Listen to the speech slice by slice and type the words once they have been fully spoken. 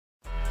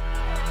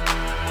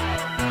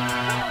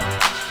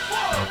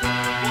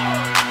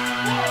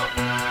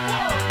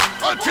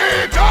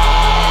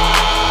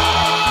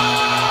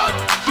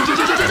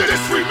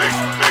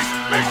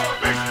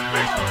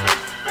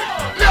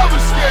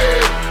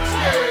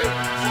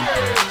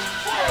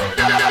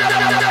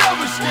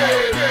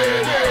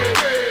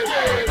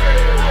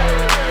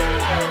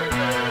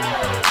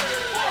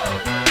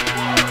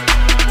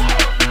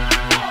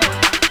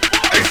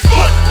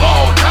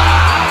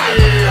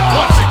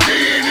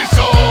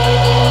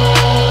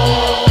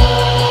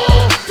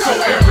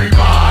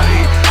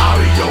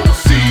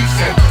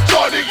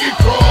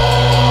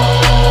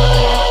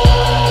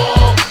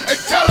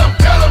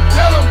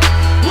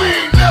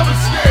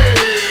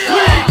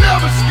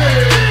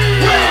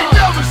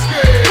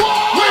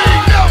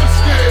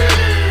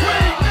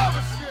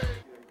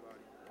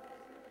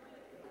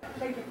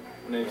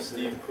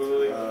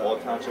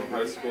Township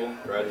High School,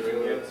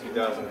 graduating in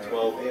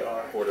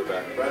 2012,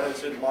 quarterback.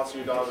 Brandon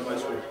Monster Dodge High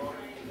School,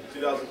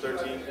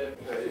 2013.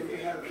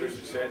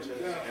 Christian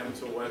Sanchez,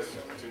 Hamilton West,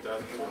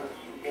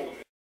 2012.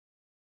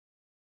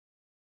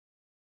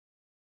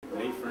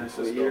 Nate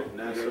Francisco,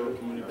 Nassau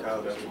Community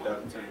College,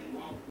 2010.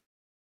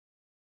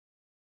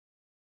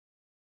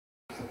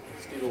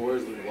 Stephen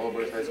Worsley,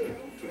 Walbridge High School,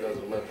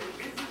 2011.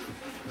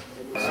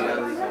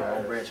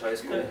 Long Branch High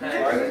School.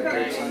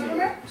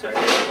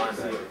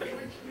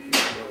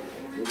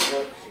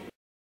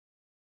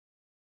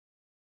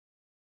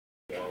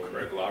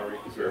 Craig Lowry,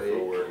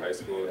 Fairfield High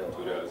School,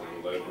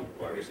 2011.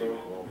 Wide receiver.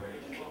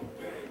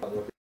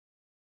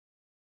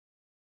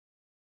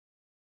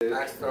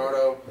 Max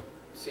Thornado,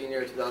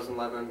 senior,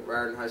 2011,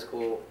 Raritan High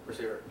School,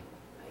 receiver.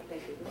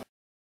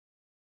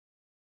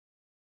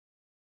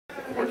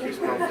 Marquise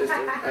Mount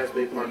Distant,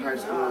 Asbury Park High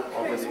School,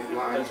 offensive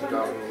line,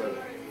 2011.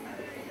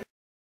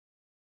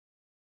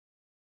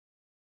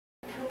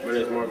 My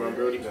name is Melvin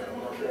Brody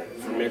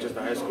from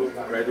Manchester High School,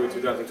 graduate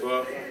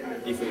 2012,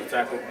 defensive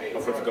tackle,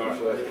 offensive guard.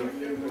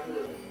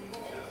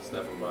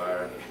 Stephen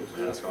Meyer,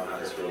 Savon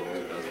High School,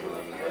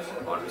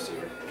 2011. Wide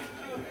receiver.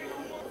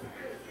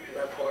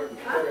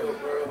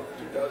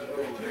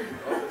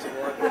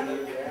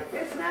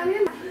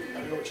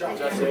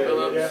 Justin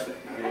Phillips,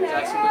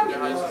 Jackson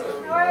High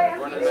School,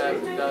 running back,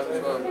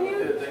 2012.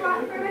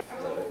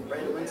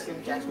 Brandon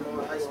Winston, Jackson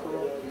High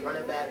School,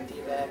 running back,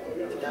 D-back,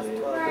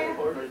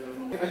 2012.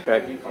 Okay.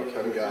 Kevin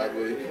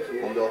Godley,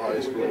 Homedale High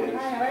School,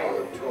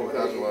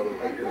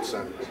 2011,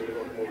 center.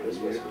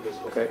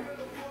 Okay.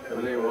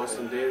 My name is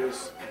Austin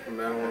Davis from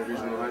Madeline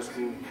Regional High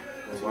School,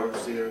 wide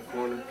receiver in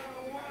corner,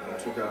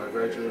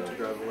 graduate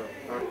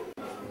 2011.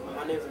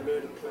 My name is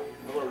Melvin.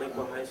 I go to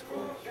Lakewood High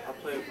School. I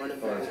play running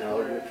back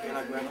and I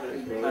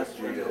graduated class of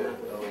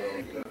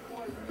 2011.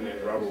 My name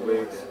is Robert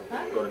Wiggs,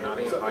 go to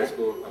Nottingham High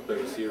School. I play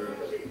receiver,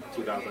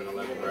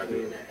 2011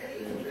 graduate.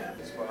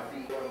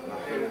 My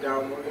name is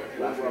Darryl Morgan,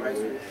 Lakewood High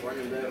School,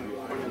 running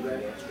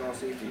back, strong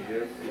safety,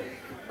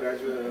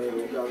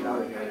 graduate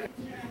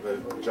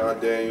 2009. John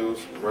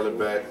Daniels, running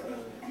back,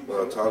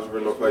 Township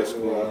North High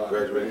School,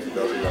 graduated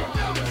 2009.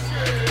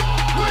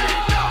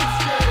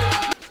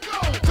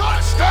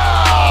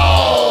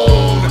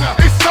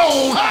 It's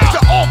on to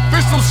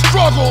offensive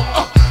struggle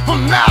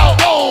from now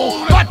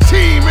on. My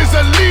team is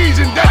a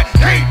legion that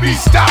can't be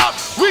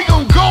stopped. We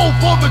gon' go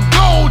for the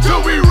goal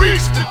till we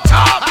reach the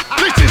top.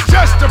 This is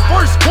just the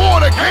first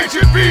quarter, can't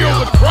you feel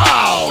the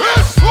crowd?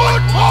 It's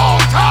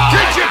football time,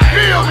 can't you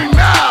feel me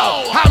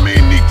now? How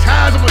many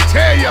times I'ma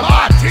tell you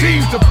my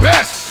team's the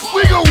best?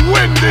 We gon'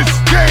 win this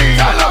game,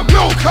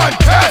 no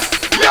contest.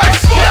 Yes,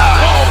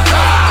 football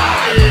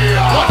time.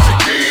 Once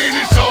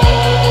again, it's on.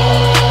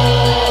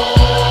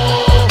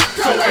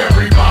 So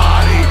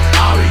everybody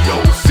out of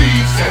your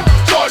seats and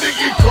start to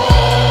get cold.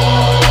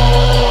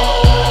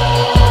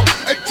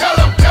 And tell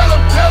them,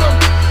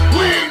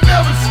 we ain't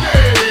never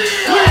scared.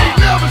 We ain't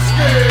never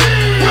scared.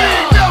 We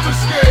ain't never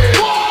scared.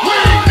 We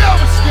ain't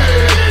never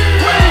scared.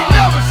 We ain't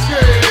never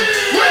scared.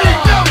 We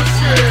ain't never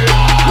scared.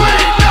 We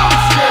ain't never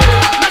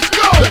scared. Let's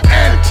go. The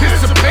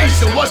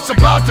anticipation, what's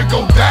about to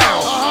go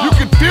down. You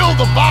can feel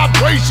the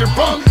vibration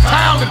from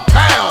town to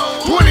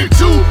town. 22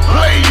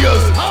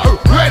 players are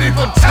ready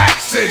for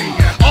taxing.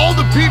 All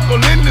the people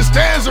in the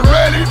stands are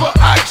ready for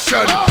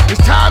action.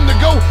 It's time to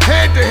go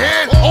head to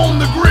head on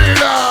the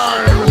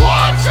gridiron.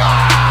 Watch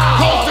out!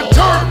 Cause the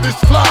turf is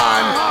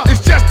flying.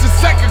 It's just the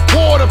second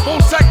quarter,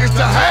 4 seconds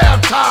to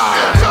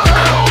halftime. It's a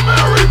Hail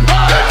Mary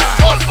pass. It's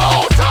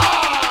football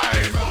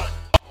time.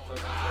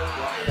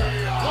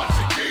 Once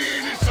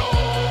again, it's on.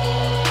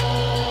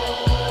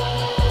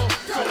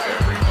 So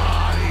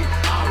everybody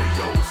out of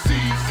your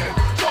seats and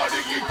start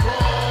to get cold.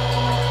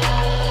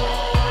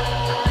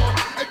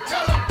 And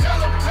tell them,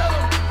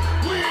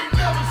 we ain't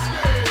never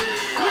scared.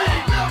 We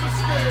ain't never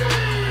scared.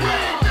 We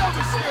ain't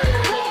never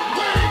scared.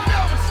 We ain't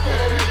never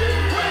scared.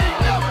 We ain't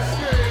never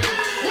scared.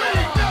 We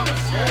ain't never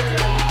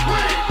scared. We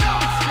ain't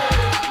never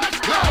scared. Let's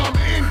come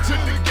into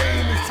the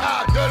game. It's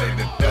hot, dirty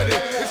to dirty.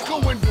 It's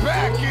going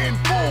back and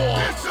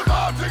forth. It's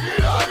about to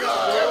get ugly.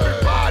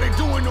 Everybody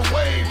doing the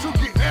wave to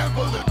get in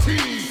for the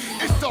team.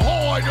 It's the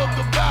heart of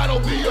the battle,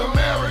 the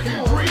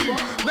American dream.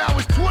 Now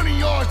it's 20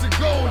 yards to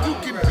go. You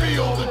can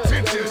feel the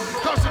tension.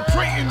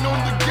 Concentrating on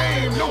the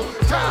game. No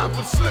time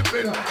for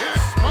slipping.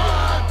 It's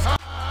my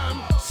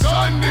time.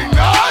 Sunday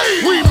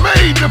night. We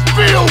made the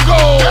field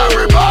goal.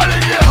 Everybody